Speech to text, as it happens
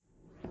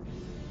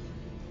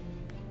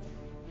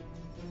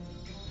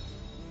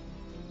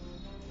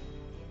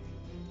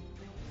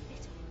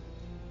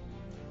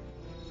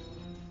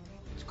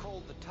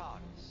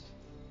TARDIS.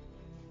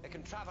 It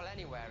can travel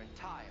anywhere in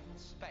time and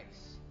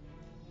space.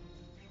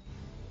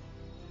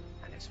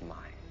 And it's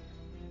mine.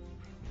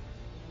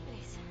 It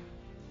is.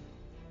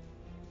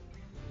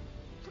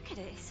 Look at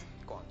it.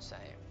 Go on, say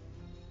it.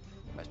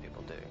 Most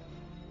people do.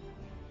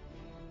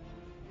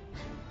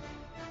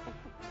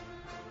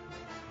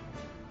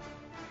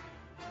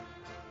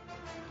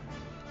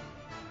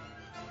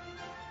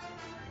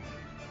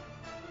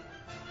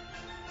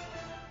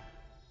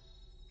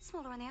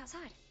 Smaller on the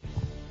outside.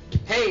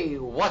 Hey,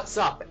 what's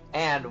up?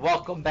 And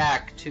welcome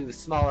back to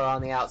Smaller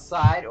on the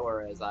Outside,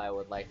 or as I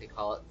would like to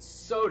call it,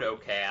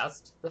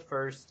 Sodocast, the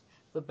first,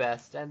 the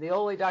best, and the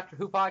only Doctor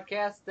Who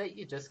podcast that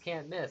you just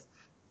can't miss.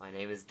 My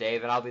name is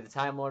Dave, and I'll be the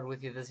Time Lord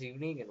with you this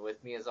evening, and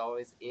with me, as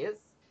always, is...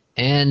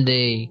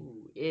 Andy.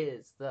 Who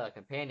is the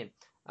companion.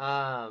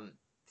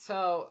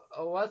 So,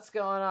 what's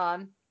going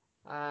on?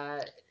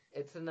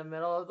 It's in the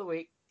middle of the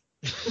week.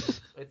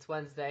 It's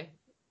Wednesday.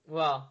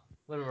 Well,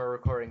 when we're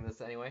recording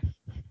this anyway.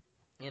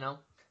 You know,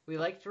 we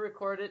like to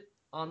record it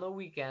on the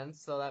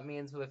weekends, so that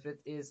means if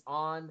it is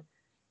on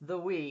the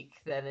week,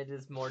 then it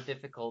is more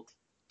difficult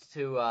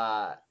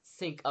to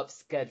sync up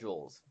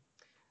schedules.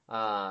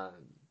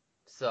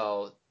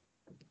 So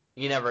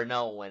you never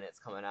know when it's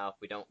coming out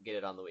if we don't get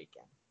it on the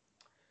weekend.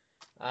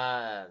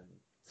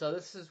 So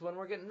this is when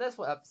we're getting this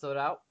episode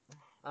out.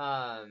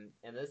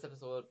 And this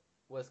episode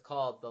was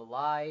called The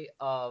Lie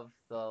of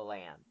the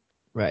Land.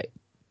 Right.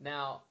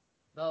 Now,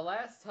 the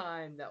last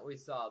time that we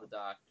saw the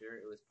Doctor,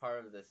 it was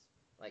part of this,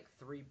 like,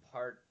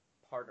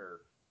 three-parter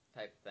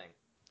type thing.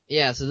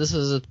 Yeah, so this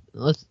is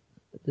this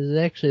is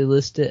actually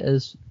listed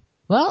as,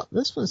 well,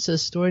 this one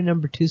says story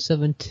number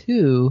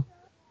 272.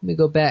 Let me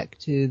go back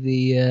to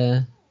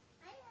the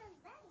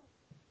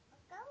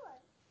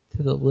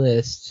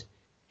list.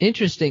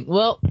 Interesting.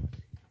 Well,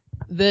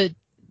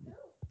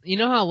 you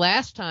know how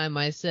last time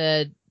I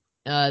said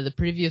the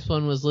previous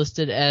one was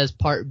listed as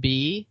part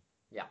B?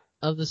 Yeah.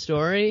 Of the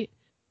story?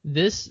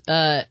 This,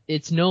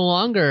 it's no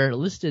longer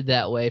listed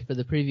that way for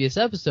the previous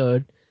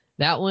episode.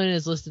 That one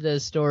is listed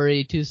as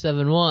story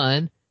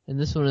 271, and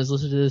this one is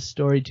listed as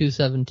story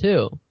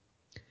 272.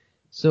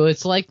 So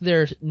it's like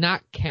they're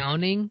not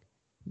counting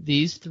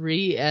these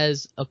three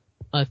as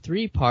a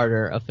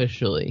three-parter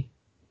officially.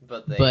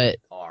 But they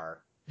are.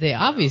 They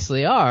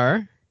obviously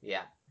are.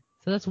 Yeah.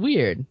 So that's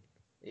weird.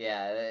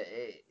 Yeah,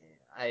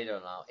 I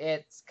don't know.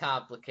 It's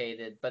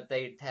complicated, but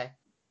they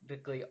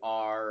technically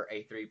are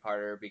a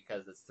three-parter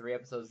because it's 3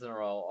 episodes in a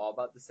row, all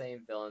about the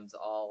same villains,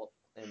 all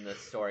in the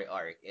story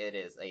arc. It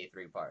is a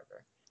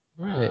three-parter.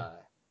 Right.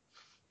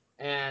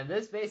 And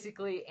this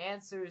basically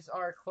answers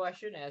our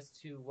question as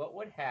to what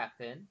would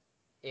happen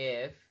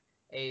if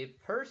a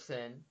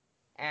person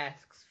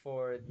asks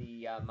for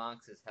the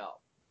monks'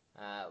 help.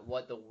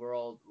 What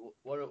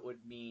it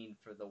would mean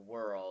for the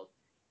world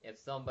if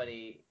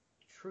somebody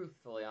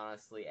truthfully,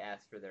 honestly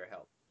asked for their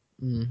help.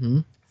 Mm-hmm.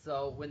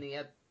 So when the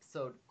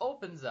episode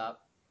opens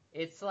up,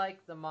 it's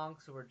like the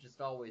monks were just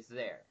always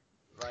there,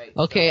 right?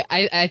 Okay, So,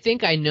 I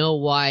think I know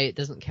why it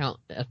doesn't count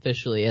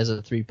officially as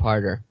a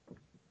three-parter.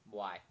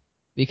 why?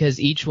 Because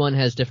each one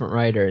has different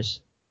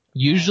writers.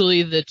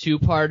 Usually the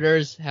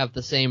two-parters have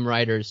the same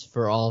writers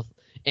for all,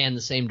 and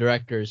the same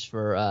directors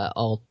for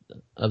all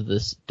of the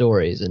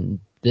stories, and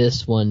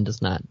this one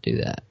does not do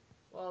that.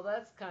 Well,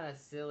 that's kind of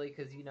silly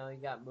because, you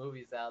got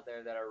movies out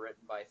there that are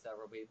written by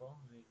several people.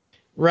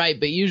 Right,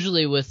 but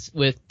usually with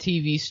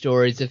TV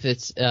stories, if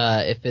it's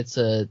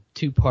a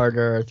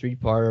two-parter or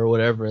three-parter or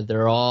whatever,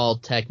 they're all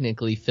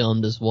technically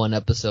filmed as one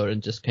episode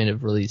and just kind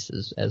of released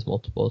as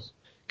multiples.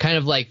 Kind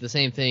of like the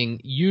same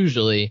thing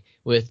usually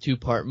with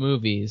two-part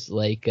movies,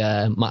 like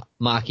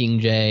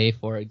Mockingjay,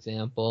 for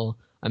example.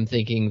 I'm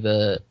thinking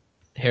the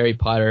Harry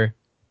Potter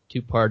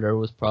two-parter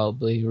was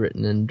probably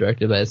written and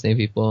directed by the same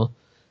people,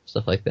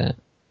 stuff like that.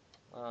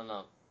 I don't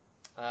know.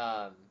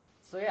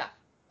 So yeah,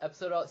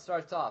 episode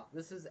starts off.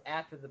 This is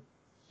after the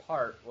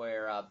part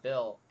where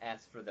Bill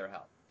asks for their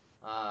help.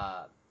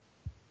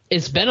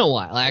 It's been a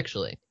while,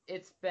 actually.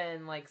 It's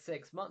been like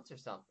 6 months or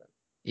something.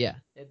 Yeah.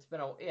 It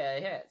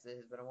has. It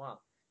has been a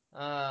while.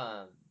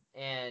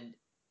 And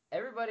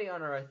everybody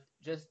on Earth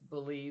just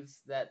believes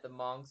that the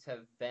monks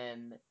have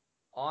been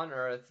on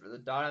Earth for the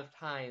dawn of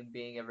time,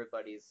 being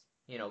everybody's,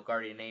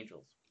 guardian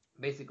angels.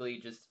 Basically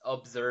just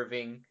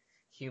observing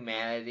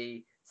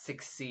humanity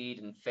succeed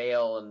and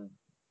fail and,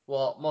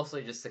 well,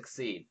 mostly just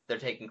succeed. They're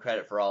taking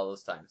credit for all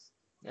those times.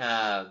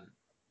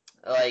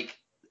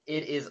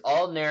 It is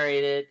all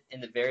narrated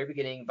in the very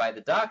beginning by the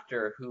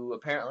Doctor, who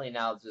apparently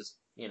now just,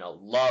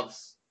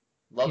 loves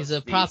He's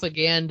a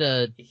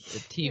propaganda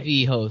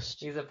TV host.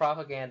 He's a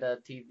propaganda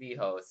TV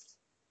host.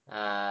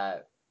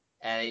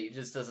 And he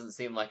just doesn't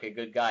seem like a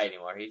good guy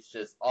anymore. He's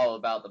just all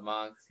about the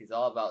monks. He's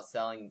all about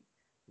selling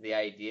the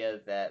idea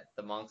that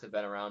the monks have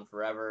been around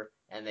forever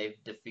and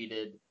they've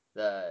defeated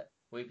the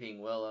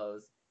Weeping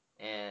Willows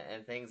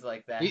and things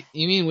like that.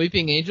 You mean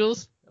Weeping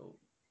Angels?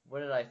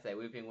 What did I say?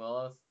 Weeping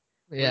Willows?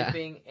 Yeah.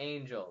 Weeping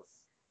Angels.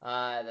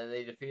 That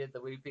they defeated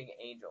the Weeping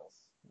Angels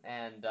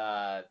and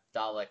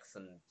Daleks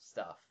and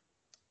stuff.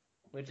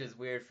 Which is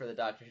weird for the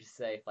Doctor to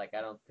say. Like,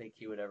 I don't think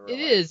he would ever. It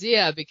is,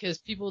 yeah, because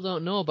people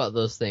don't know about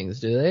those things,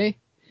 do they?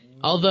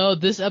 Although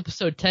this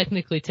episode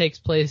technically takes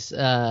place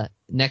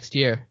next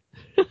year.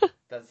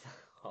 That's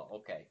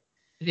okay.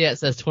 Yeah, it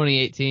says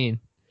 2018.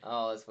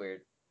 Oh, that's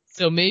weird.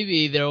 So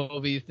maybe there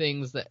will be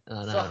things that.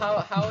 Oh, no, So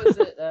how is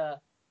it?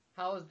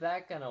 How is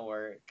that gonna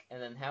work?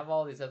 And then have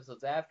all these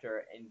episodes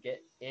after and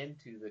get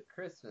into the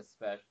Christmas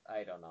special?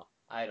 I don't know.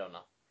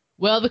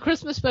 Well, the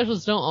Christmas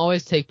specials don't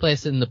always take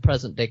place in the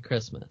present day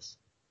Christmas.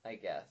 I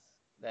guess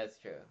that's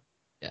true.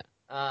 Yeah.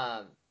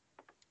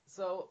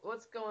 So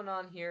what's going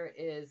on here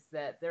is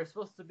that they're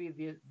supposed to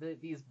be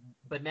these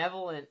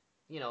benevolent,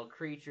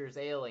 creatures,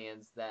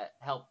 aliens that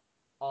help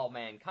all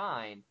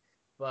mankind,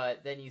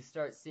 but then you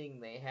start seeing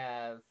they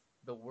have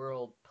the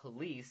world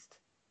policed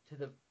to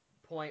the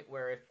point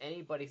where if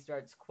anybody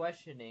starts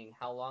questioning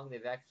how long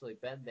they've actually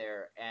been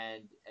there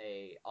and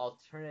a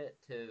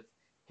alternative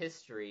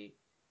history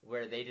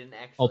where they didn't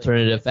actually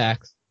Alternative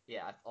facts.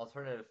 Yeah,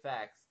 alternative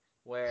facts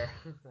where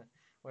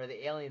where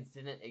the aliens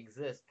didn't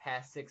exist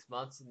past 6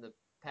 months in the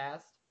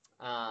past,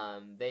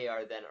 they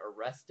are then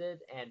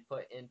arrested and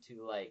put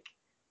into like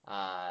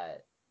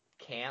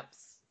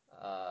camps.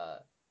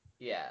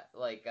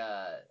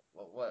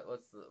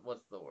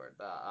 What's the word?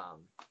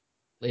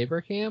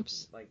 Labor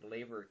camps? Like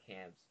labor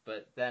camps.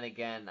 But then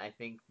again, I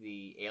think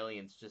the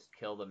aliens just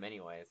kill them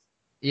anyways.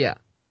 Yeah,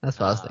 that's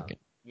what I was thinking.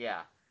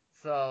 Yeah.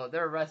 So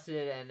they're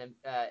arrested and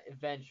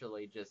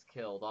eventually just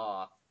killed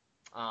off.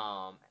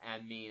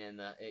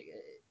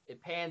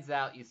 It pans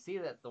out. You see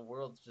that the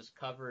world's just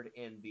covered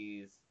in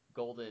these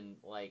golden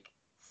like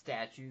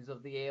statues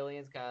of the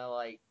aliens, kind of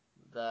like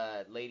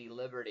the Lady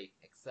Liberty,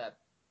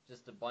 except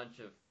just a bunch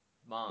of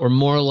monks. Or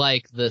more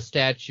like the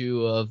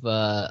statue of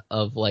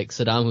like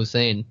Saddam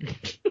Hussein.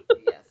 Yes,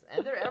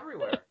 and they're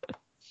everywhere.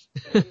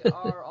 They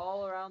are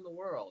all around the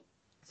world.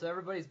 So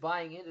everybody's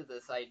buying into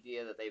this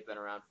idea that they've been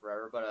around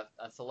forever, but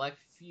a select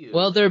few.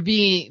 Well,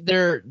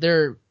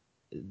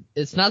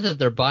 it's not that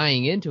they're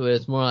buying into it,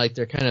 it's more like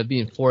they're kind of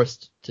being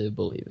forced to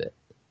believe it.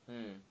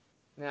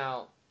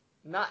 Now,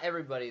 not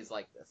everybody's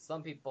like this.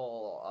 Some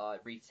people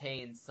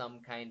retain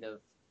some kind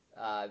of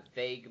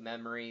vague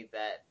memory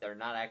that they're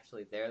not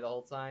actually there the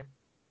whole time.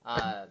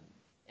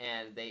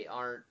 And they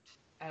aren't,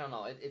 I don't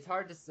know, it's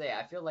hard to say.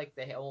 I feel like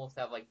they almost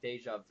have like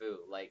deja vu.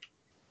 Like,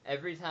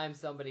 every time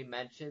somebody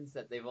mentions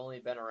that they've only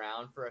been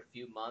around for a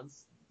few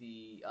months,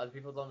 the other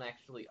people don't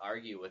actually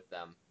argue with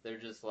them. They're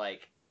just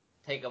like,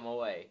 take them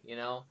away,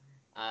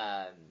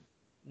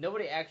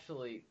 Nobody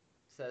actually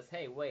says,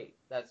 hey, wait,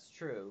 that's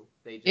true.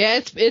 They just... Yeah,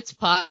 it's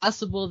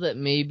possible that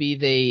maybe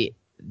they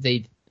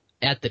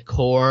at the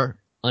core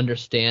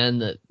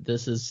understand that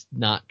this is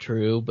not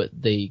true, but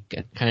they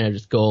kind of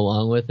just go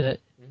along with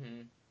it.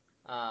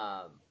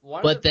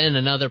 But then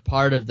another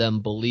part of them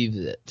believes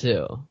it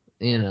too,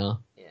 Yeah.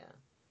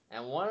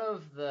 And one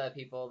of the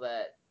people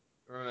that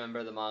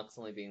remember the monks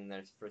only being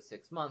there for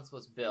 6 months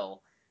was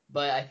Bill.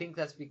 But I think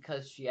that's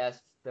because she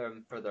asked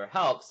them for their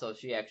help, so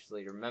she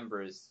actually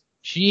remembers.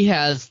 She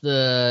has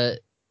the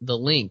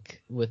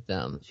link with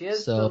them. She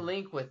has the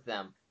link with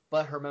them,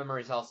 but her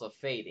memory is also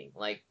fading.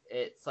 Like,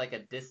 it's like a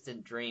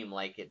distant dream,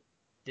 like it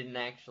didn't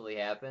actually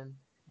happen,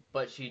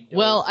 but she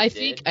knows I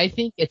think the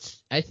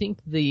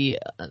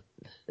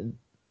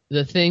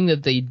thing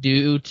that they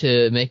do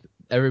to make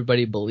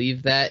everybody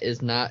believe that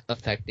is not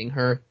affecting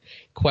her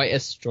quite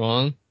as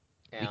strong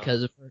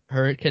because of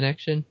her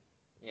connection.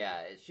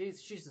 Yeah,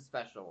 she's a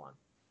special one.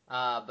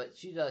 But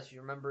she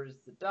remembers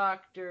the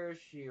Doctor,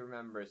 she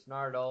remembers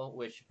Nardole,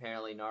 which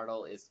apparently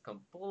Nardole is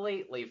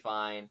completely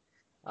fine.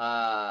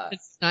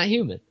 It's not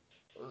human.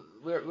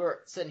 We're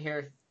sitting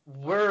here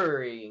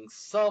worrying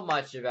so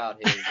much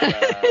about his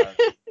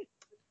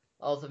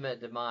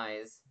ultimate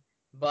demise.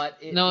 But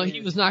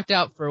he was knocked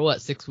out for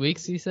what, 6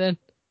 weeks, he said?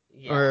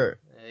 Yeah.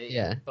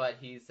 But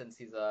since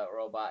he's a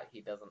robot,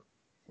 he doesn't,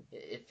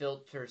 it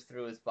filters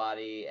through his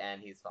body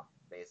and he's fine,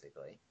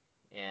 basically.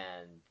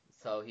 And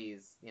so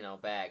he's,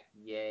 back.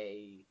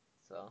 Yay.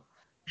 So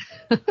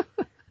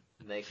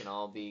they can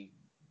all be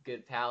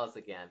good pals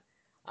again.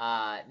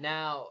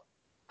 Now,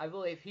 I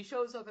believe he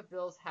shows up at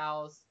Bill's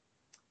house,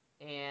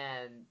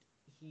 and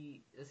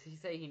does he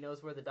say he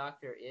knows where the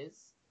Doctor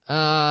is?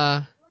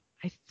 I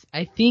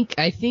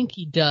think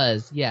he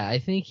does. Yeah, I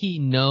think he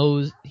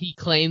knows. He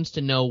claims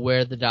to know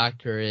where the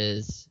Doctor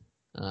is.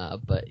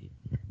 But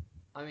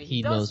I mean,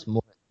 he knows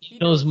more. He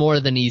knows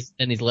more than he's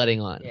letting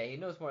on. Yeah, he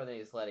knows more than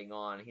he's letting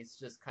on. He's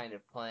just kind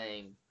of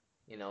playing,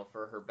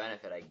 for her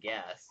benefit, I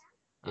guess.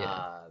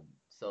 Yeah.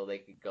 So they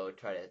could go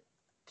try to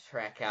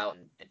track out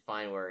and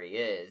find where he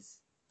is.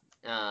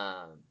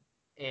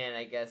 And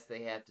I guess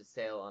they have to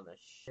sail on a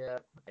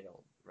ship. I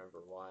don't remember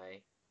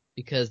why.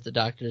 Because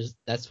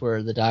that's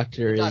where the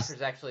Doctor is. The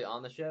Doctor's actually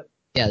on the ship?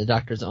 Yeah, the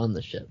Doctor's on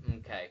the ship.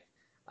 Okay.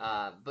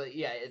 But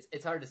yeah,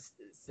 it's hard to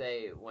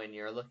say when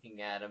you're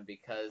looking at him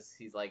because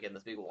he's like in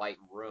this big white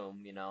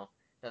room,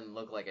 doesn't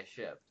look like a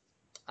ship.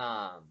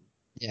 Yeah,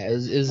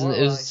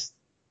 it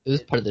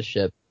was part of the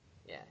ship.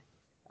 Yeah.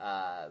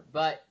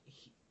 But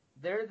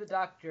there the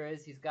Doctor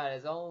is. He's got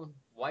his own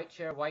white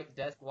chair, white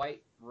desk,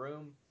 white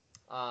room,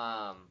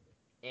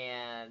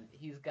 and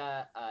he's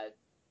got a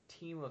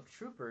team of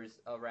troopers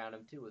around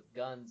him too with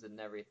guns and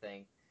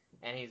everything,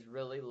 and he's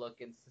really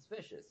looking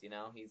suspicious.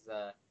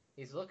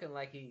 He's looking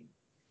like he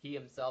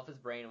himself is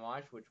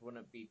brainwashed, which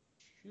wouldn't be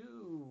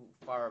too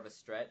far of a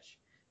stretch.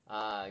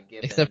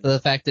 Given, Except for the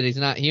fact that he's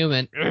not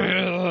human.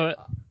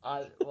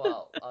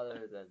 well,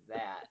 other than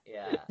that,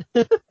 yeah.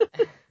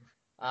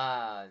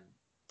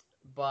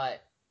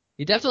 But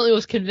he definitely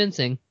was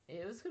convincing.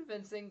 it was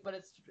convincing, but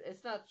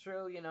it's not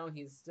true.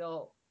 He's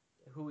still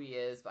who he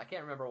is. But I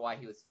can't remember why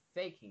he was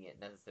faking it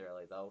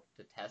necessarily, though,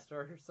 to test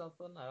her or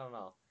something. I don't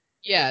know.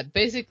 Yeah,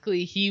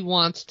 basically he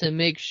wants to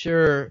make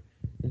sure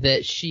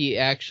that she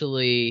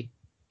actually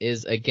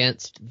is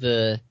against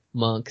the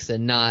monks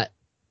and not,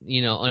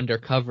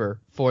 undercover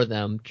for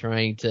them,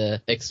 trying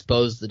to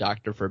expose the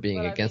Doctor for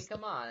being against them.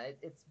 Come on,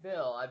 it's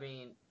Bill. I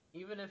mean,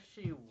 even if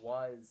she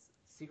was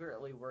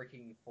secretly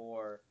working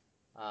for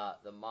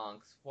the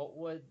monks, what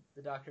would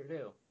the Doctor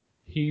do?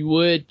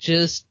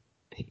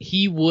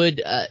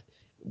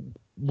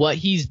 What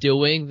he's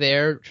doing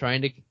there,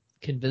 trying to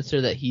convince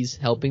her that he's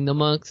helping the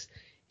monks,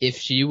 if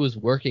she was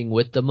working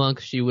with the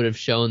monks, she would have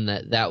shown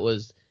that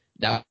was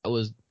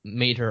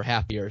made her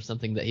happy or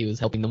something, that he was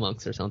helping the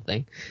monks or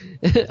something.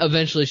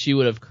 Eventually she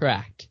would have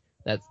cracked.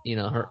 That's,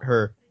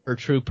 her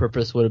true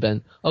purpose would have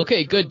been,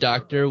 okay, good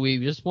Doctor, we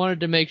just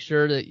wanted to make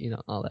sure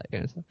that, all that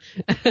kind of stuff.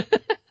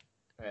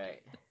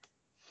 Right.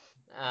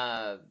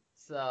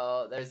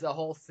 So there's a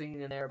whole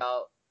scene in there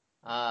about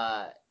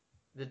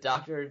the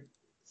Doctor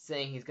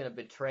saying he's going to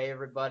betray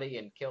everybody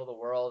and kill the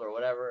world or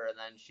whatever, and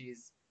then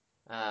she's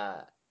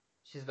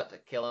about to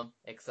kill him,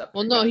 except...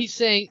 Well, no, he's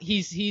saying,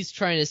 he's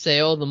trying to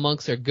say, oh, the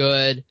monks are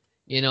good,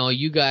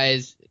 you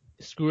guys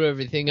screw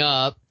everything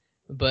up,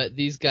 but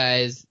these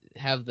guys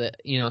have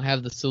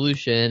the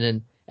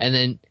solution, and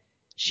then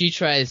she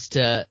tries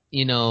to,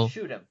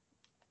 shoot him.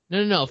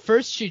 No.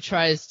 First she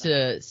tries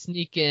to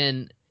sneak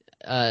in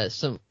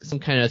some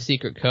kind of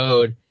secret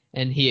code,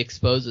 and he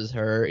exposes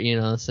her,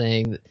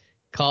 saying,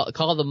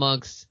 call the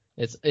monks.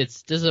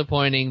 It's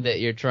disappointing that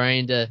you're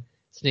trying to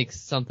sneak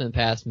something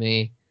past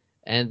me.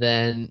 And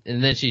then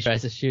she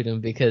tries to shoot him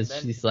because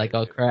she's like,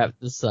 oh crap,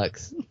 this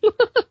sucks.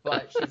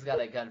 But she's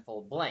got a gun full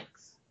of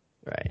blanks.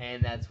 Right.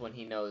 And that's when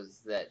he knows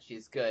that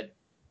she's good,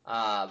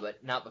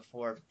 but not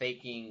before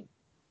faking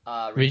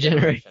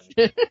regeneration.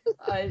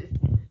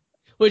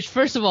 Which,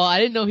 first of all, I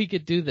didn't know he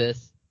could do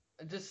this.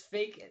 Just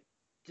fake it.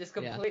 Just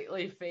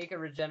completely fake a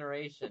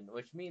regeneration,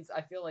 which means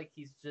I feel like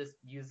he's just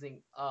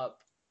using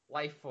up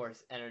life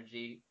force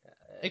energy.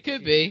 It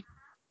could be.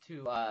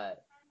 To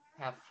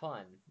have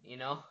fun,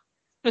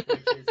 which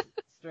is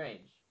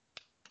strange.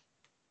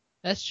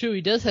 That's true.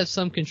 He does have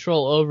some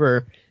control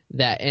over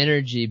that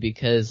energy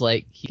because,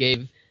 he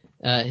gave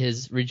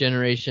his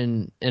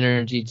regeneration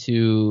energy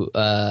to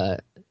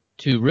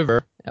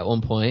River at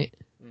one point.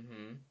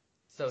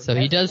 Mm-hmm. So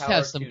he does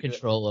have some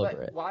control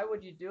over it. Why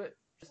would you do it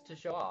just to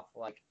show off?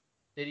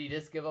 Did he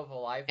just give up a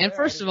life? And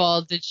first of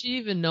all, did she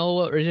even know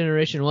what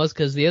regeneration was?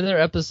 Because the other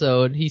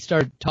episode, he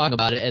started talking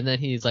about it, and then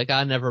he's like,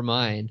 never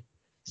mind.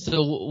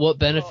 So what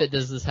benefit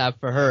does this have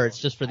for her? It's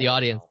just for the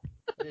audience.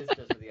 It is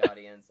just for the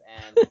audience,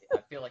 and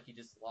I feel like he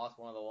just lost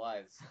one of the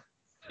lives.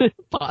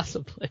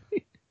 Possibly.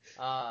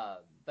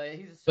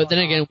 But then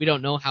again, we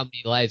don't know how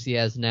many lives he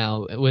has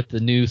now with the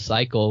new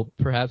cycle.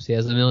 Perhaps he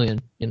has 1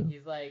 million.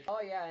 He's like,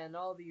 oh yeah, and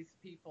all these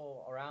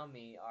people around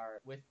me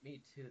are with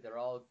me too. They're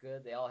all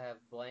good. They all have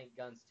blank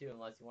guns too,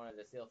 unless you wanted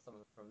to steal some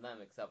from them.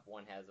 Except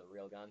one has a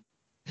real gun.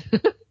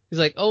 He's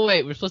like, oh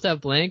wait, we're supposed to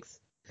have blanks?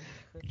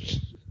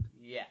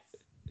 Yes.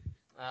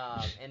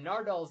 And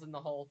Nardol's in the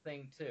whole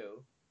thing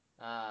too.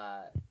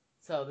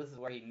 So this is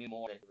where he knew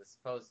more than he was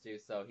supposed to.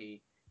 So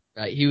he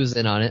was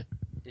in on it.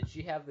 Did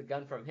she have the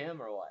gun from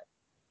him or what?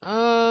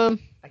 I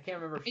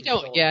can't remember.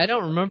 I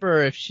don't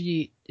remember if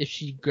she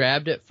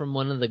grabbed it from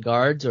one of the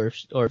guards or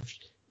if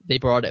they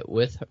brought it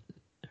with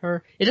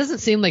her. It doesn't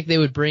seem like they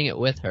would bring it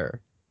with her.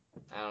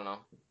 I don't know.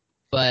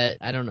 But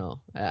I don't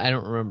know. I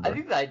don't remember. I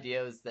think the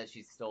idea was that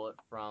she stole it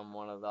from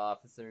one of the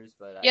officers,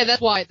 but yeah,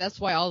 that's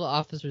why all the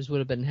officers would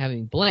have been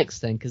having blanks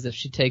then, because if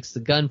she takes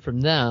the gun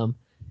from them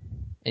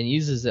and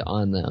uses it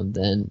on them,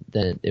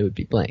 then it would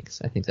be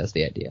blanks. I think that's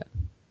the idea.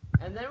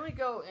 And then we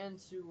go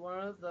into one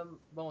of the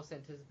most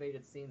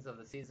anticipated scenes of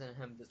the season,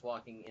 him just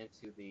walking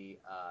into the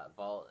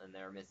vault, and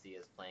there Missy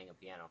is playing a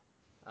piano.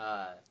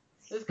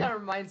 This kind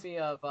of reminds me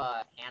of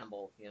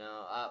Hannibal,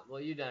 well,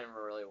 you didn't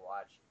really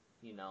watch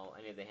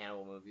any of the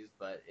Hannibal movies,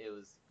 but it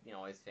was,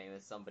 always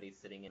famous. Somebody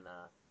sitting in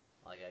a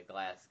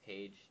glass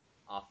cage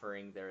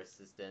offering their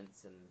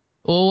assistance. And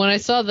well, when I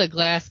saw the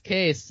glass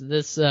case,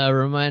 this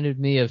reminded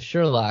me of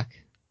Sherlock.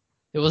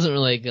 It wasn't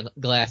really a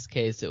glass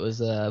case, it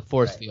was a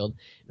force field.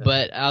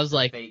 But I was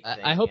like,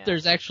 I hope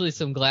there's actually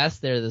some glass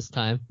there this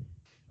time.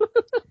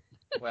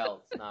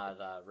 Well, it's not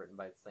written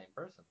by the same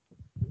person.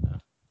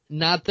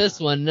 Not this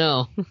one,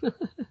 no.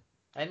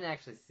 I didn't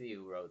actually see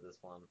who wrote this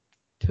one.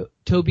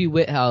 Toby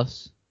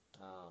Whithouse.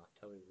 Oh,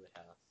 Toby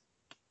Whithouse.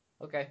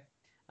 Okay.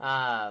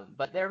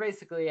 But they're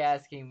basically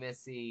asking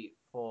Missy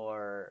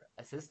for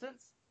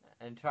assistance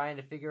and trying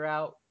to figure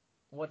out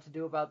what to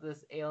do about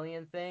this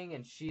alien thing,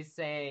 and she's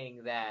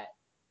saying that,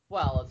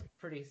 well, it's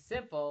pretty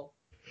simple,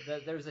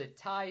 that there's a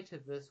tie to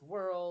this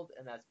world,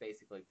 and that's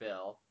basically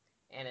Bill,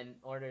 and in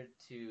order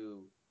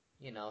to,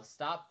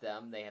 stop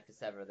them, they have to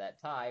sever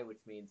that tie,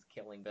 which means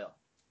killing Bill.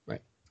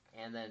 Right.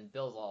 And then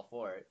Bill's all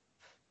for it.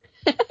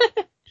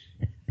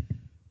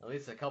 At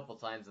least a couple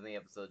times in the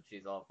episode,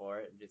 she's all for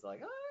it, and she's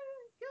like,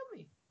 "Oh, kill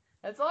me.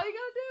 That's all you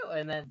gotta do."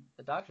 And then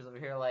the doctor's over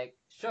here like,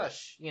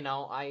 "Shush,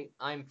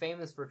 I'm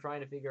famous for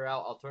trying to figure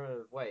out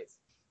alternative ways."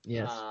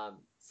 Yes.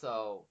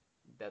 So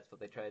that's what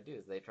they try to do,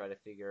 is they try to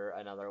figure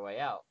another way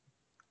out.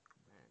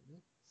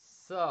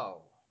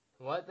 So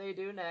what they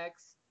do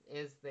next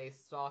is they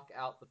stalk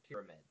out the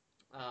pyramid,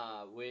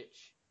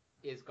 which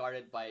is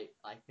guarded by,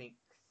 I think,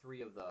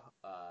 3 of the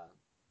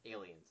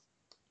aliens.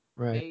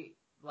 Right.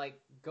 They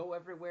go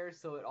everywhere,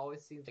 so it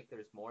always seems like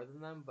there's more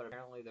than them, but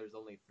apparently there's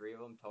only 3 of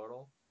them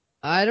total.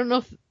 I don't know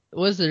if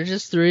was there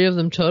just 3 of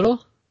them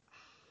total?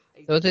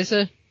 Is that what they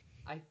said?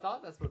 I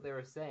thought that's what they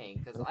were saying,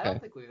 because Okay. I don't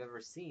think we've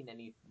ever seen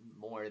any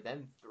more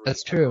than 3.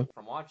 That's true.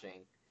 From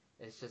watching.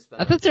 It's just been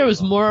I thought there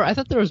was more. I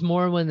thought there was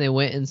more when they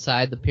went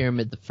inside the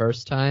pyramid the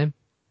first time,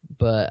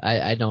 but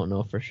I don't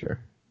know for sure.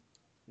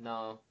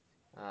 No,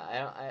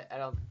 I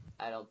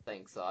don't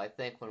think so. I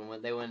think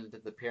when they went into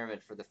the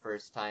pyramid for the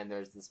first time,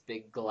 there's this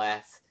big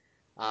glass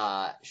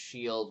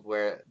shield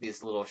where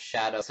these little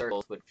shadow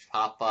circles would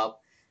pop up,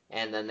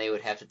 and then they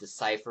would have to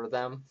decipher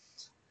them.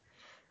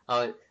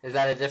 Oh, is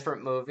that a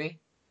different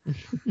movie?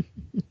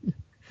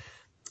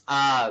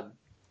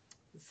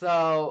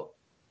 So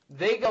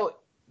they go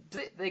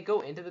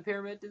into the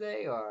pyramid, do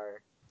they,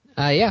 or?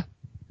 Yeah.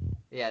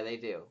 Yeah, they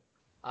do.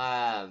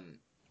 I'm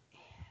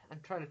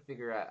trying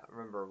to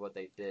remember what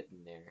they did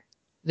in there.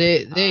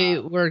 They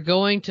were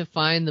going to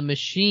find the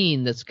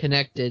machine that's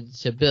connected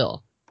to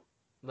Bill.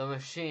 The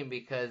machine,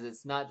 because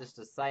it's not just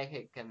a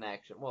psychic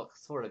connection. Well, it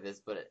sort of is,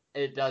 but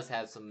it does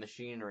have some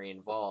machinery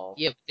involved.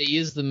 Yep, they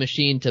used the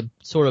machine to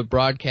sort of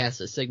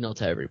broadcast a signal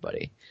to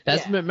everybody.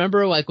 That's Yeah.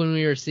 Remember, like when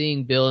we were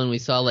seeing Bill and we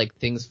saw like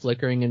things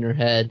flickering in her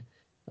head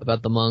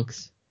about the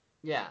monks.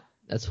 Yeah.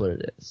 That's what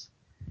it is.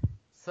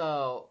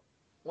 So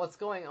what's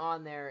going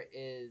on there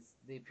is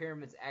the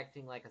pyramid's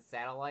acting like a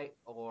satellite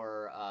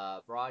or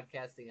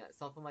broadcasting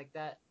something like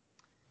that.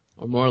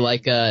 Or more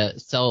like a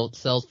cell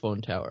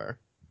phone tower.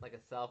 Like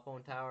a cell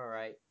phone tower,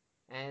 right?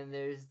 And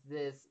there's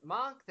this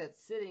monk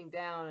that's sitting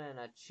down in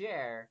a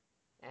chair,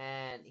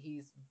 and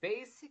he's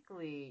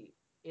basically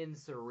in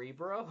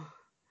Cerebro.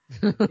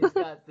 He's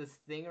got this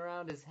thing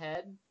around his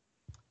head,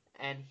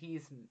 and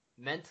he's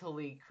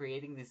mentally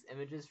creating these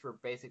images for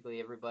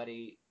basically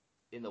everybody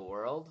in the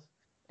world.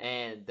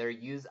 And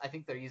I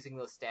think they're using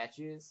those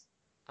statues.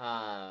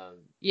 Yeah, of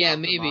the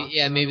maybe. monks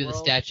Yeah, around maybe the the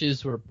world.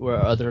 statues were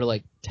other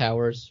like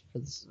towers. For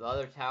this. The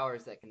other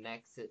towers that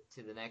connects it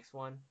to the next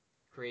one,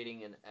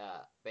 creating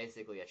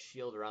basically a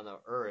shield around the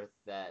Earth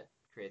that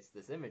creates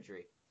this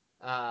imagery.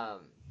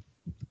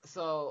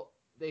 So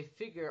they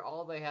figure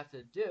all they have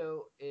to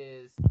do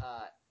is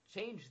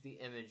change the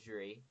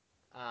imagery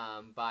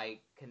by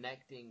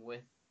connecting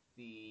with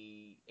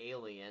the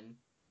alien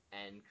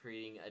and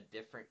creating a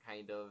different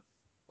kind of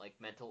like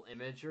mental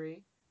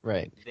imagery.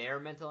 Right. Their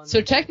mental imagery.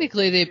 So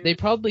technically, they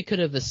probably could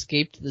have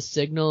escaped the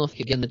signal if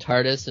you get in the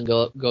TARDIS and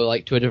go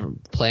like to a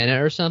different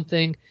planet or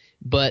something.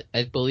 But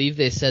I believe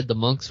they said the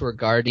monks were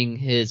guarding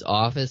his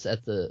office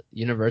at the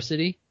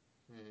university,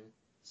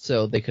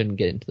 so they couldn't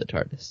get into the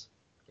TARDIS.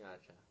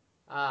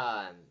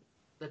 Gotcha.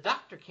 The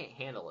Doctor can't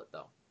handle it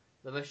though.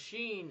 The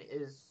machine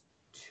is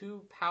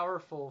too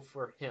powerful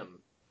for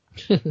him,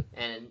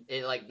 and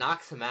it like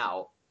knocks him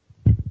out.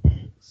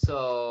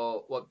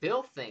 So what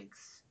Bill thinks.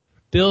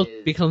 Bill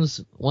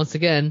becomes once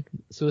again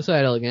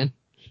suicidal again.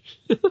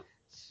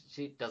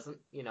 She doesn't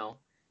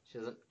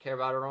care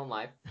about her own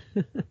life.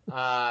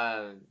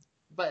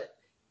 But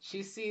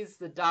she sees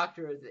the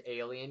Doctor as the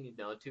alien,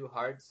 Two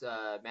Hearts,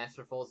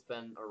 masterful's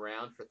been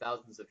around for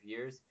thousands of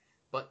years,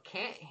 but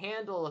can't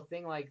handle a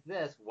thing like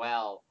this.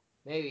 Well,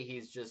 maybe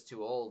he's just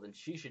too old, and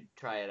she should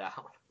try it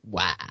out.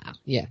 Wow.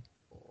 Yeah.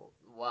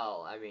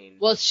 Well, I mean.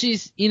 Well,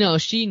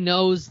 she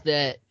knows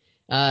that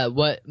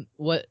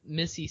what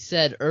Missy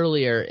said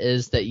earlier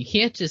is that you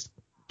can't just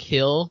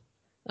kill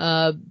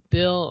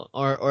Bill,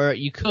 or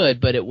you could,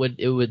 but it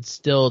would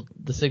still,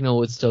 the signal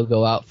would still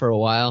go out for a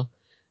while.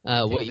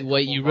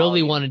 What you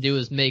really want to do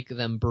is make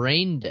them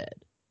brain dead,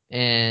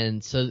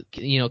 and so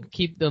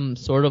keep them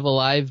sort of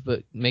alive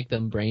but make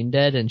them brain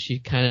dead. And she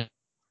kind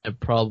of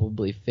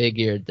probably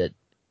figured that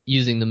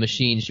using the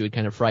machine she would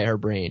kind of fry her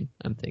brain,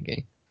 I'm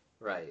thinking.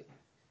 Right.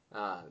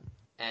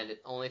 And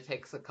it only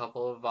takes a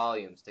couple of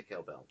volumes to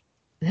kill Bill.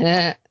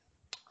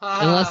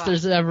 Unless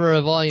there's ever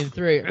a volume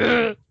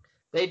 3.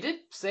 They did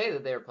say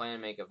that they were planning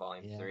to make a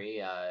volume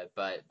 3,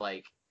 but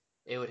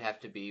it would have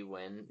to be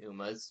when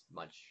Uma's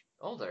much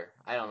older.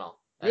 I don't know.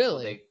 That's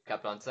what they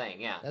kept on saying.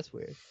 Yeah. That's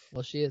weird.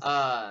 Well, she is.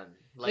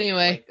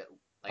 Anyway,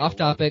 off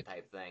topic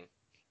type thing.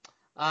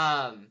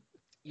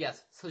 Yes.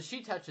 So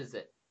she touches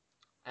it,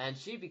 and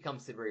she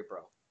becomes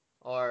Cerebro,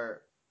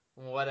 or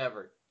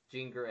whatever,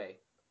 Jean Grey.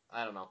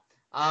 I don't know.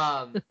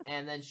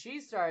 And then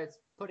she starts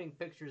putting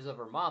pictures of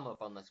her mom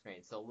up on the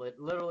screen. So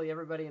literally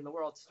everybody in the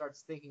world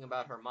starts thinking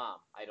about her mom.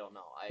 I don't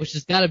know. Which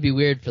has got to be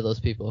weird for those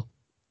people.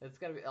 It's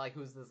gotta be like,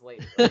 who's this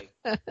lady? Like,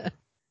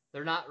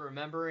 they're not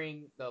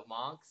remembering the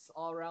monks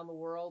all around the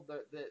world.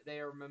 They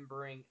are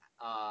remembering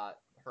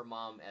her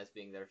mom as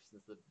being there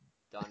since the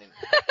dawning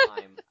of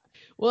time.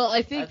 Well,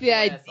 I think That's the the way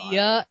I saw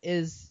idea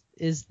is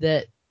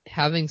that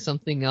having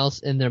something else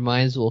in their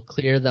minds will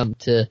clear them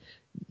to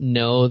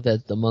know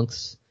that the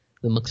monk's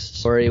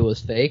story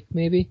was fake,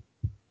 maybe.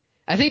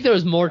 I think there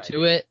was more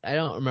to it. I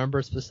don't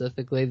remember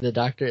specifically. The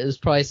doctor, it was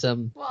probably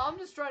some... Well, I'm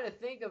just trying to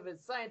think of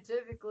it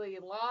scientifically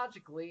and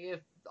logically.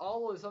 If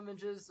all those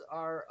images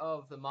are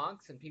of the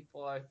monks and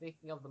people are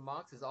thinking of the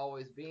monks as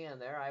always being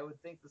there, I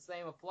would think the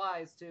same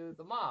applies to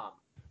the mom.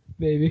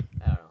 Maybe.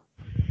 I don't know.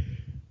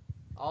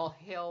 All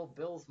hail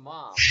Bill's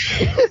mom.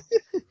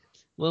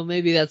 Well,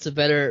 maybe that's a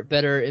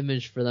better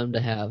image for them to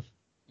have.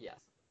 Yes,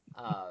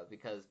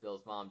 because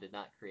Bill's mom did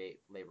not create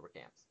labor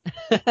camps.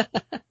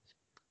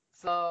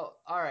 So,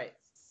 all right.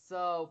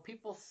 So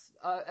people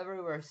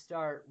everywhere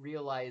start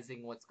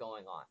realizing what's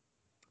going on,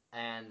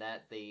 and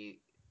that the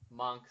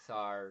monks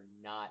are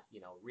not,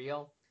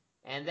 real,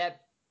 and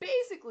that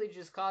basically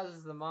just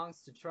causes the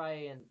monks to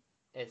try and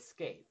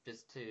escape,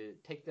 just to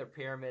take their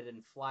pyramid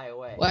and fly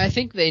away. Well, I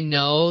think they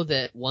know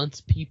that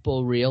once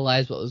people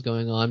realize what was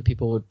going on,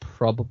 people would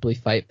probably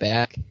fight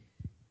back,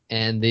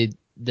 and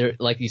they're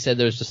like you said,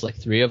 there's just like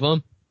 3 of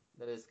them.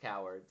 That is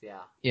cowards,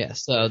 yeah. Yeah,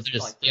 so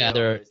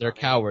they're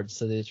cowards,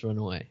 so they just run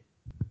away.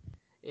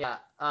 Yeah,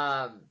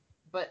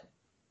 but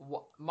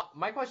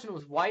my question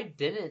was, why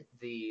didn't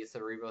the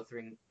Cerebro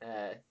thing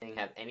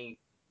have any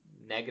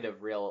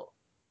negative real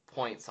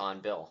points on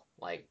Bill?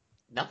 Like,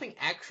 nothing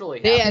actually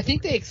happened. I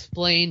think they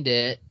explained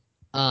it.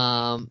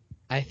 I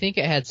think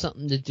it had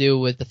something to do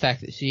with the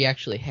fact that she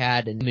actually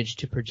had an image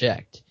to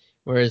project,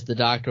 whereas the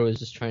doctor was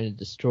just trying to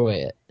destroy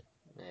it.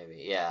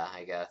 Maybe, yeah,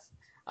 I guess.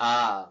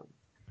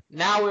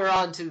 Now we're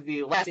on to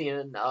the last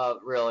scene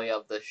of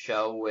the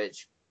show,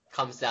 which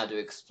comes down to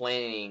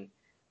explaining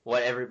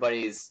what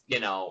everybody's,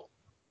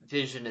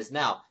 vision is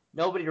now.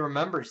 Nobody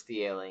remembers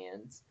the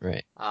aliens.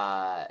 Right.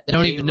 They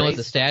don't even know what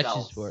the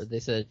statues were. They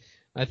said,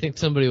 I think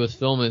somebody was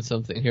filming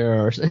something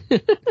here or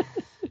something.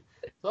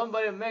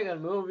 Somebody making a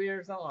movie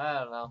or something? I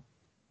don't know.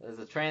 There's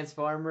a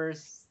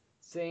Transformers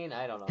scene?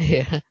 I don't know.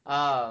 Yeah.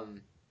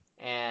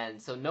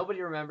 And so nobody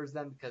remembers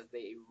them because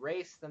they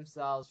erase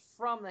themselves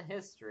from the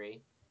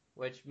history,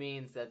 which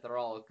means that they're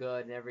all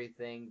good and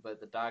everything, but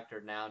the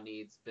doctor now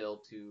needs Bill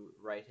to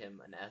write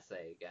him an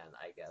essay again,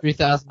 I guess.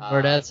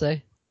 3,000-word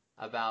essay?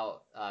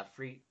 About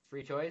free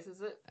choice,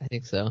 is it? I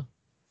think so.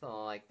 Something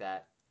like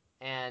that.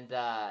 And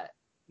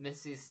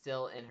Missy's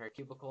still in her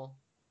cubicle,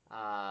 and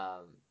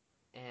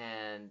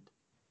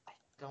I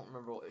don't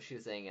remember what she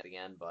was saying at the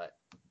end, but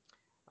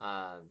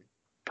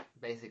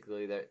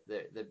basically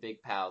they're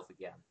big pals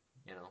again,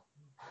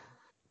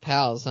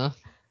 Pals, huh?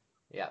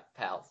 Yeah,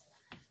 pals.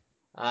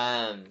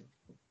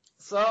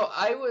 So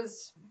I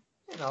was,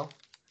 I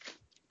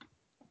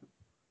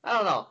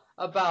don't know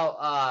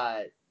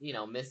about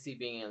Missy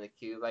being in the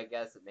cube. I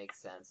guess it makes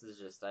sense. It's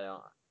just I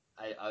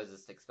was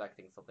just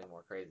expecting something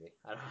more crazy.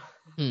 I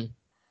don't.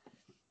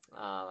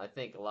 I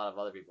think a lot of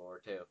other people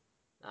were too.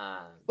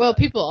 Well,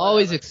 people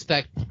always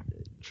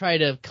try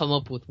to come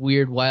up with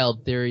weird,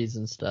 wild theories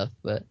and stuff,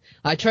 but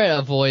I try to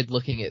avoid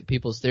looking at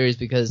people's theories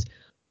because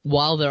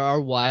while there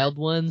are wild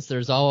ones,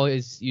 there's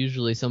always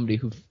usually somebody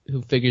who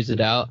figures it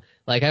out.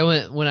 Like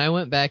when I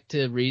went back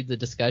to read the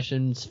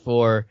discussions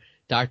for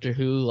Doctor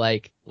Who,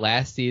 like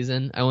last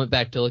season, I went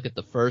back to look at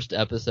the first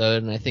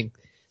episode, and I think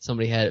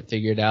somebody had it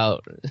figured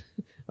out.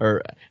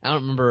 Or I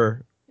don't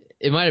remember.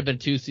 It might have been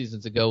 2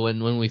 seasons ago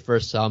when we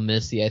first saw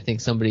Missy. I think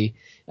somebody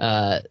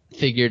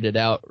figured it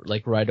out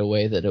like right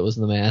away that it was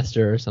the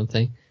Master or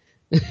something.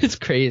 It's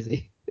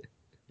crazy.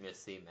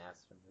 Missy,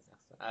 Master.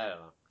 I don't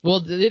know.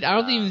 Well, I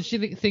don't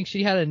even think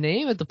she had a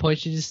name at the point.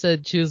 She just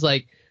said she was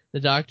like the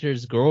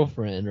Doctor's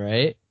girlfriend,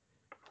 right?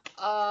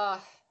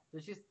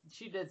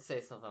 She did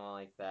say something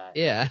like that.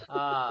 Yeah.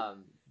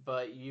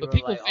 But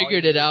people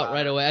figured it out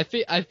right away.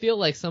 I feel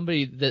like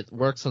somebody that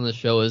works on the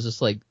show is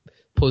just like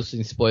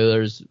posting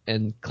spoilers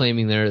and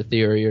claiming their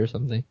theory or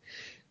something.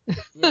 Yeah,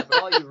 but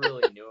all you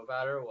really knew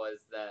about her was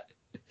that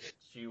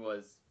she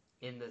was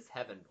in this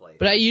heaven place.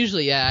 But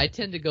I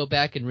tend to go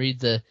back and read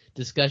the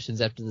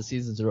discussions after the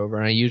seasons are over,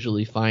 and I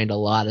usually find a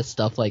lot of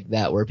stuff like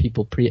that where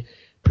people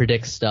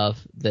predict stuff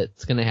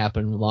that's going to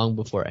happen long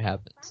before it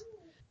happens.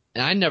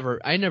 And I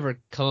never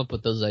come up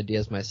with those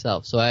ideas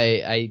myself. So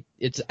I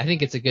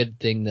think it's a good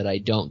thing that I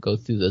don't go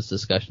through those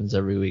discussions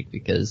every week,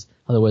 because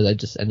otherwise I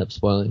just end up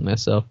spoiling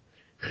myself.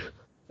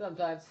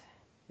 Sometimes,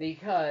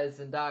 because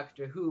in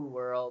Doctor Who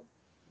world,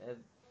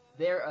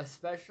 they're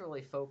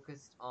especially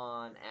focused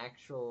on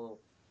actual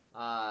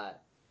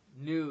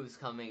news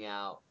coming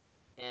out,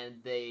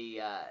 and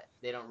they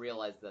don't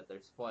realize that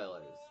they're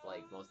spoilers,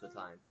 like, most of the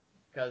time.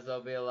 Because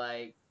they'll be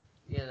like,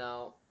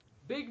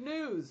 big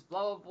news,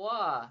 blah, blah,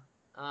 blah.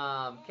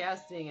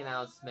 casting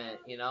announcement,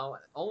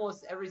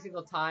 almost every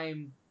single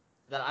time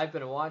that I've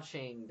been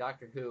watching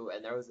Doctor Who,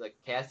 and there was a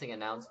casting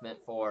announcement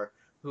for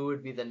who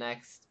would be the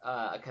next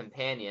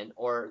companion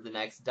or the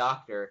next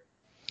Doctor.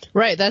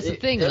 Right, that's the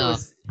thing, it though.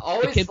 was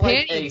always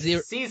like a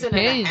season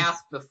and a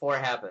half before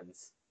it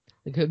happens.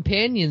 The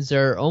companions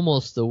are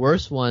almost the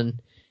worst one,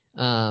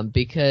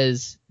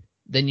 because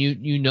then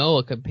you know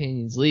a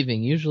companion's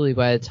leaving. Usually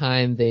by the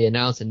time they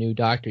announce a new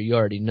Doctor, you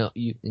already know,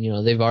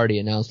 they've already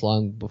announced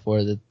long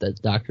before that the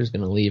Doctor's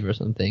going to leave or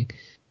something.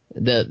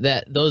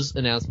 Those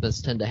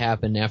announcements tend to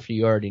happen after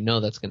you already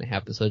know that's going to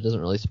happen, so it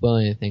doesn't really spoil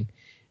anything.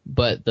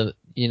 But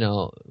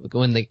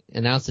when they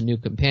announce a new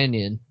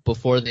companion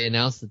before they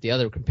announce that the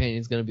other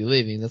companion's going to be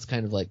leaving, that's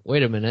kind of like,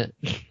 wait a minute.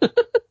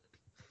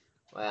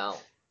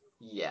 Well,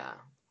 yeah.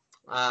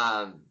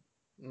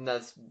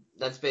 That's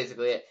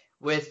basically it.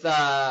 With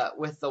The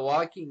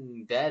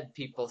Walking Dead,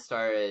 people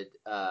started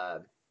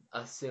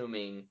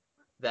assuming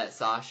that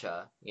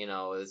Sasha,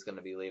 is going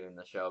to be leaving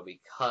the show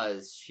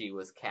because she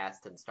was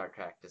cast in Star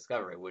Trek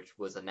Discovery, which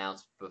was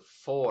announced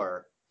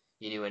before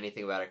you knew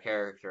anything about her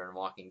character in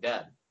Walking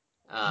Dead.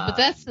 But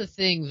that's the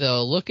thing,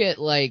 though. Look at,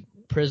 like,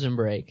 Prison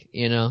Break,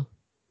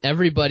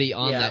 Everybody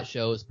on that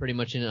show is pretty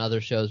much in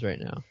other shows right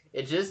now.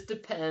 It just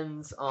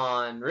depends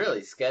on,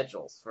 really,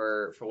 schedules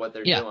for what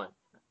they're doing.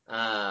 So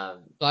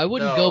I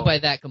wouldn't go by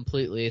that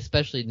completely,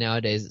 especially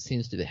nowadays. It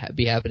seems to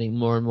be happening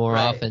more and more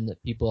often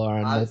that people are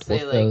on multiple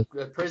shows. I would say,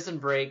 like, Prison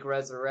Break,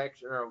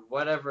 Resurrection, or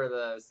whatever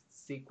the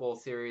sequel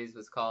series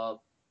was called.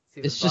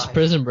 It's just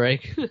Prison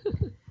Break.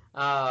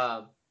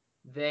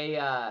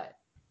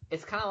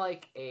 It's kind of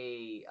like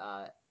a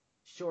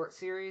short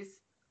series,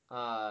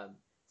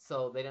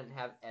 so they didn't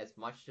have as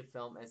much to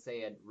film as,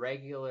 say, a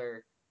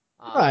regular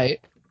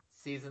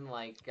season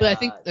like. But I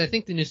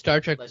think the new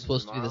Star Trek was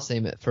supposed to be the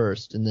same at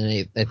first, and then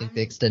I think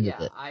they extended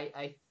it.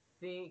 I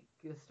think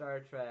Star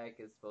Trek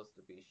is supposed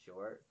to be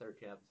short,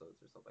 13 episodes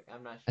or something.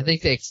 I'm not sure. I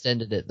think they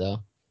extended it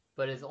though.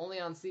 But it's only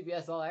on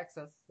CBS All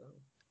Access. So.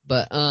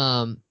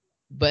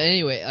 But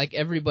anyway, like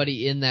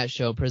everybody in that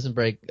show, Prison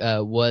Break,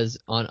 was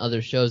on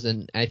other shows,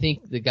 and I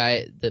think the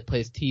guy that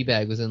plays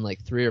T-Bag was in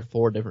like 3 or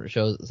 4 different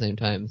shows at the same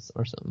time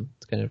or something.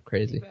 It's kind of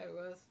crazy. T-Bag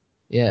was?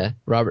 Yeah,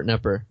 Robert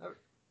Knepper.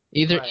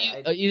 Either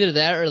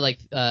that or like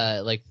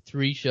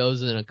 3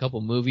 shows and a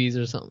couple movies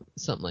or something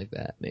like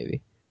that,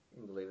 maybe. I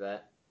can believe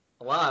that.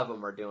 A lot of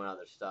them are doing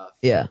other stuff.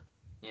 Yeah.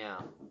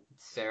 Yeah.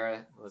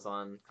 Sarah was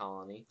on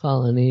Colony.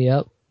 Colony,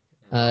 yep.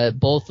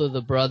 Both of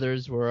the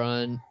brothers were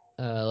on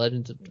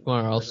Legends of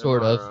Tomorrow,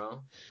 sort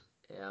of.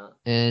 Yeah.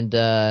 And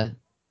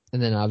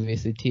then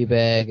obviously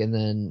T-Bag, and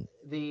then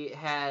they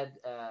had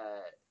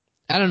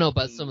I don't know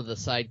about some of the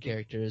side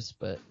characters,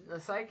 but the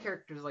side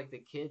characters, like the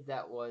kid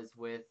that was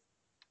with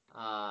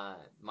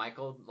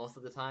Michael most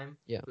of the time,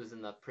 who's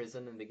in the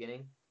prison in the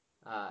beginning,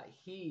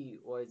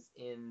 he was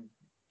in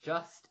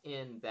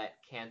that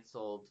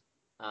canceled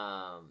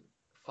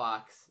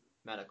Fox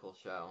medical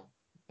show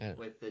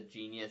with the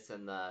genius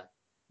and the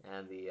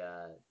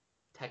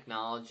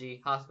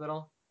technology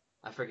hospital.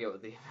 I forget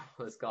what the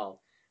was called,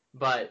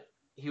 but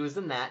he was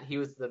in that. He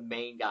was the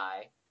main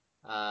guy.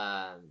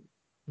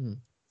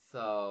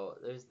 So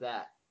there's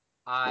that.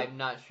 I'm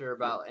not sure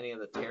about any of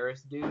the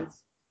terrorist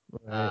dudes.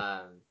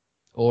 Right.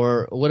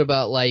 Or what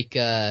about like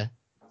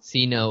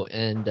C-Note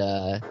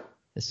and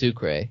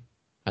Sucre?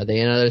 Are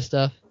they in other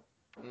stuff?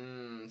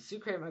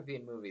 Sucre might be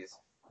in movies,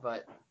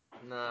 but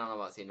no, I don't know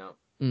about C-Note.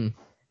 And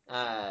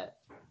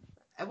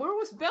where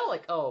was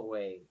Bellic? Oh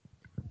wait.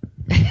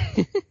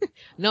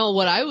 No,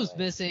 what I was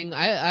missing,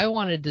 I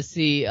wanted to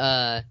see.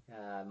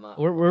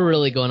 We're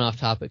really going off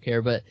topic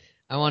here, but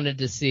I wanted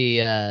to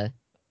see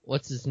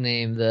what's his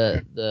name,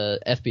 the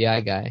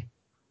FBI guy.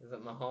 Is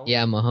it Mahone?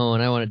 Yeah,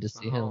 Mahone. I wanted to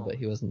see him, but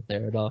he wasn't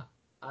there at all.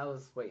 I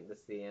was waiting to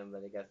see him,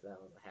 but I guess that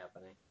wasn't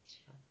happening.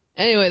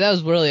 Anyway, that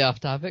was really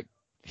off topic.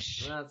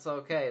 That's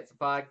okay. It's a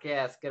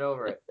podcast. Get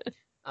over it.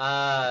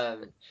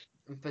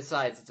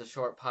 Besides, it's a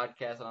short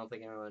podcast. I don't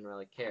think anyone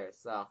really cares.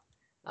 So,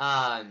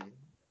 I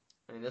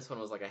mean, this one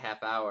was like a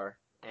half hour,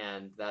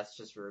 and that's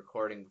just a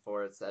recording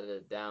before it's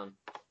edited down.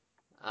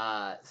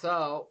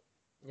 So,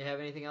 you have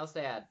anything else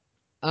to add?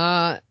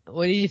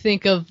 What do you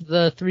think of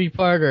the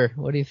 3-parter?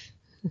 What do you?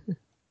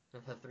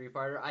 The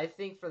 3-parter? I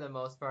think for the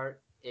most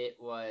part, it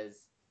was.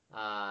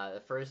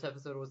 The first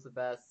episode was the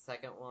best. The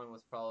second one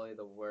was probably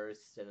the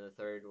worst, and the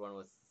third one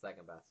was the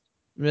second best.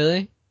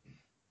 Really?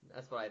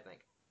 That's what I think.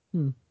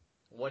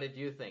 What did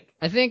you think?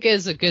 I think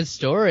it's a good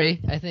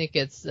story. I think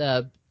it's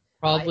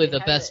probably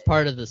the best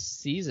part of the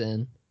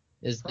season.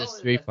 Is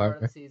this 3-parter? Part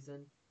of the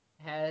season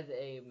had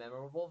a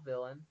memorable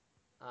villain,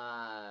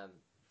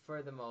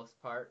 for the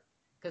most part.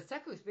 Because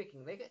technically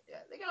speaking, they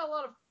got a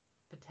lot of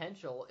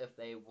potential if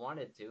they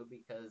wanted to,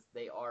 because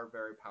they are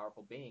very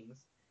powerful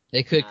beings.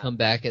 They could come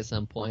back at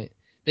some point.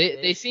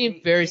 They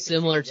seem very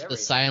similar to the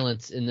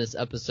Silence in this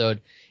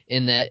episode,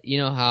 in that, you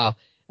know how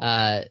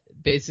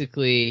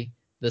basically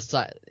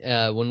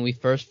when we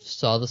first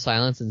saw the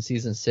Silence in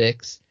season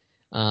 6,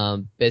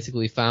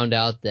 basically found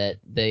out that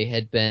they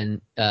had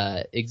been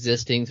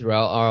existing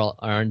throughout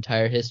our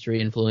entire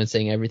history,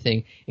 influencing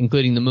everything,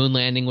 including the moon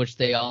landing, which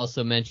they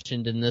also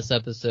mentioned in this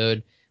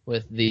episode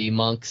with the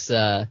monks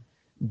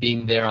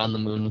being there on the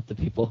moon with the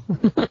people.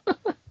 Right,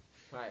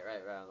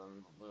 on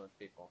the moon with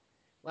people.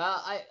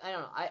 Well, I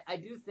don't know. I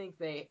do think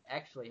they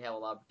actually have a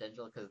lot of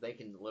potential because they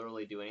can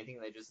literally do anything.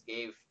 They just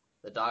gave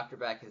the Doctor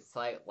back his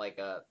sight like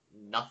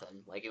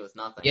nothing, like it was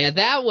nothing. Yeah,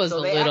 that was So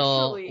a they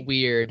little actually-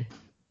 weird.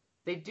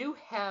 They do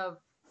have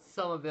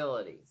some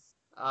abilities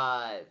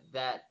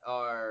that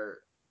are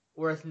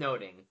worth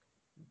noting,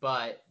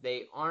 but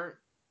they aren't,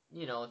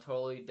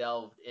 totally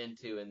delved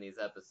into in these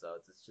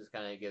episodes. It just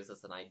kind of gives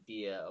us an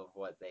idea of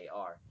what they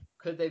are.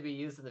 Could they be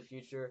used in the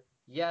future?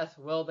 Yes.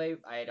 Will they?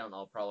 I don't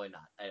know. Probably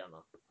not. I don't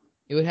know.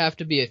 It would have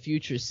to be a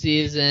future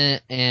season,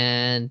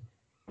 and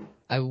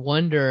I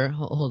wonder.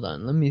 Hold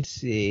on, let me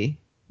see.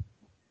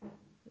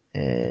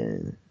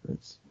 And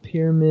let's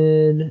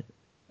Pyramid.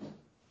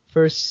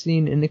 First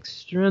seen in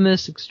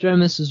Extremis.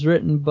 Extremis was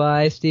written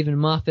by Stephen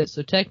Moffat,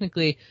 so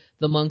technically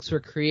the monks were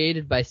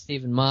created by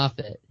Stephen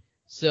Moffat.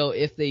 So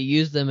if they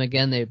use them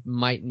again, they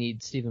might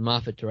need Stephen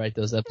Moffat to write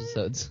those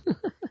episodes.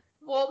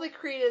 Well, they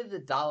created the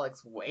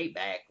Daleks way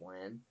back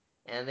when,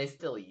 and they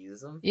still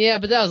use them. Yeah,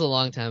 but that was a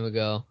long time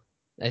ago.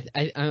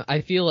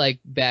 I feel like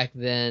back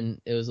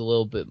then it was a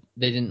little bit.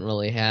 They didn't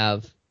really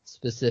have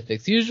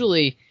specifics.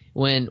 Usually,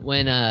 when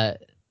a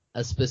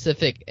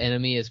specific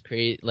enemy is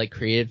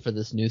created for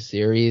this new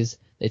series,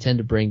 they tend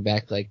to bring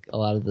back like a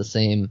lot of the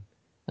same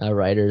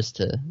writers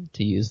to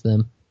use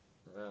them.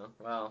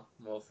 Well,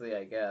 we'll see,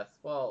 I guess.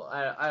 Well,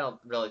 I don't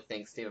really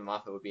think Stephen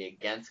Moffat would be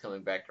against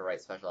coming back to write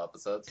special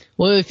episodes.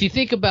 Well, if you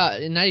think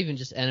about, and not even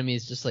just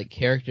enemies, just like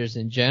characters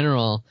in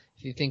general,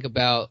 if you think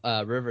about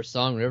River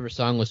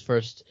Song was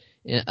first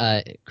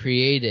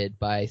created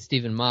by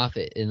Stephen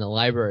Moffat in the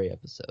library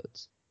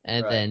episodes.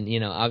 And Right.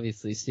 then,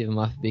 obviously Stephen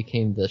Moffat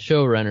became the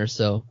showrunner,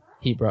 so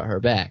he brought her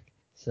back.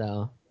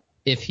 So,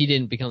 if he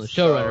didn't become the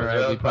So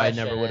showrunner, the we probably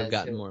question never would have is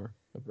gotten who- more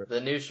of her.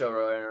 The new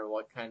showrunner,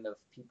 what kind of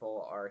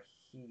people are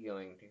he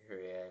going to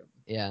create?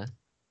 Yeah.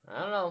 I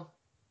don't know.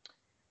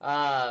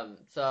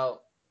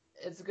 So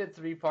it's a good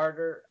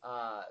three-parter.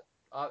 I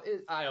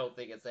don't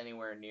think it's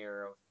anywhere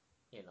near,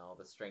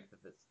 the strength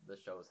that the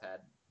show's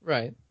had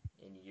Right.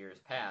 in years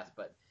past,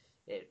 but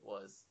it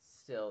was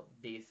still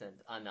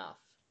decent enough.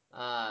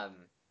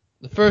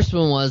 The first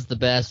one was the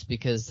best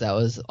because that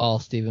was all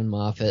Stephen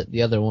Moffat.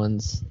 The other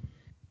ones,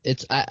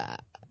 I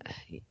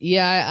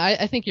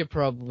think you're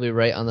probably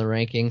right on the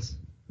rankings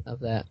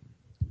of that.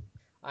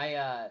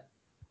 I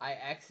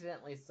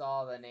accidentally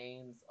saw the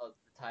names of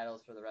the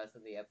titles for the rest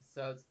of the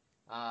episodes.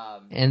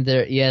 And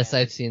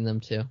I've seen them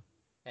too.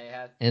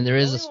 And there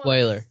is a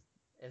spoiler.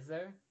 Is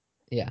there?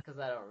 Yeah. Because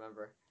I don't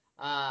remember.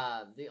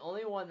 The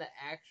only one that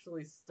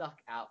actually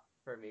stuck out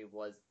for me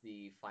was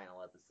the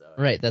final episode.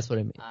 Right, that's what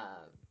I mean.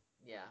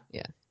 Yeah.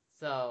 Yeah.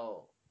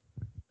 So,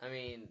 I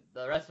mean,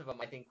 the rest of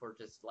them I think were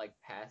just like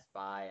passed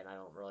by, and I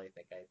don't really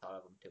think I thought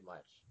of them too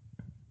much.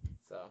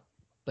 So.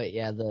 But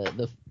yeah,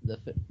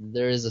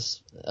 there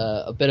is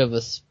a bit of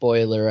a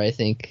spoiler, I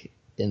think,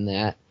 in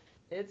that.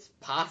 It's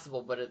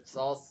possible, but it's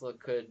also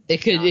could.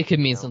 It could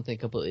mean know. something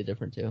completely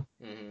different too.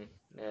 Mm-hmm.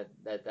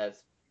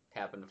 That's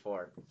happened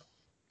before.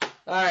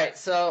 All right,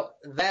 so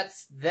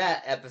that's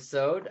that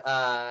episode.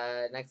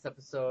 Next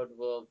episode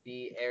will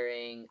be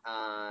airing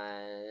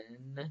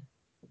on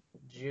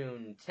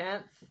June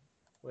 10th,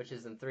 which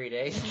is in 3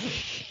 days.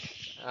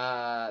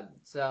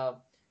 So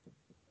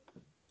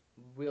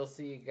we'll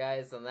see you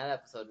guys on that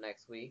episode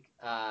next week.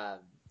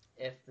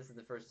 If this is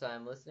the first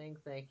time listening,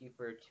 thank you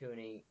for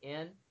tuning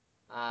in.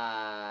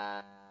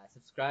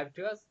 Subscribe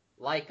to us,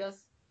 like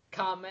us,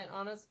 comment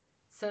on us,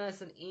 send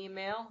us an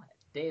email at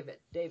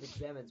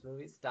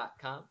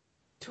dave@davidsimmonsmovies.com.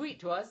 Tweet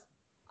to us.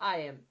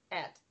 I am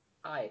at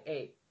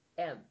IAMDWG,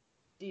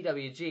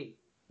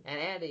 and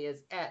Andy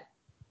is at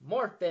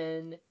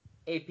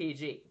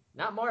MorphinAPG.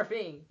 Not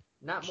morphine,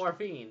 not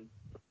morphine,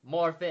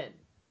 Morphin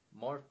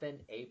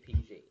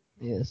APG.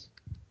 Yes.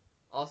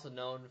 Also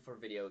known for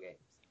video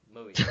games,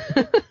 movies.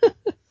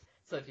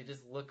 So if you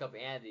just look up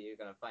Andy, you're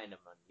gonna find him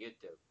on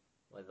YouTube.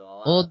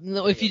 Well,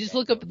 no, if you just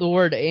look up the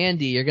word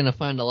Andy, you're gonna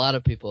find a lot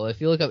of people. If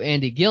you look up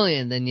Andy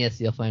Gillian, then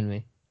yes, you'll find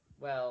me.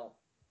 Well,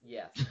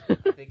 yes. I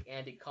think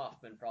Andy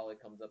Kaufman probably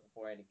comes up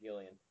before Andy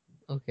Gillian.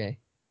 Okay.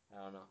 I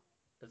don't know.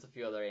 There's a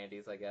few other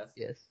Andys, I guess.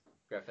 Yes.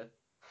 Griffith.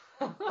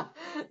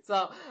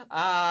 So,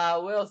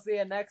 we'll see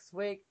you next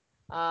week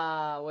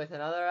with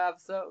another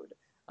episode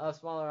of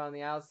Smaller on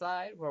the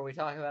Outside, where we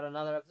talk about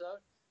another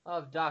episode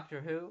of Doctor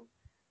Who.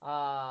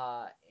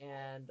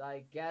 And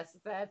I guess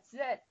that's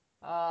it.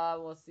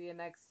 We'll see you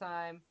next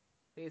time.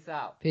 Peace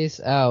out. Peace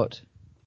out.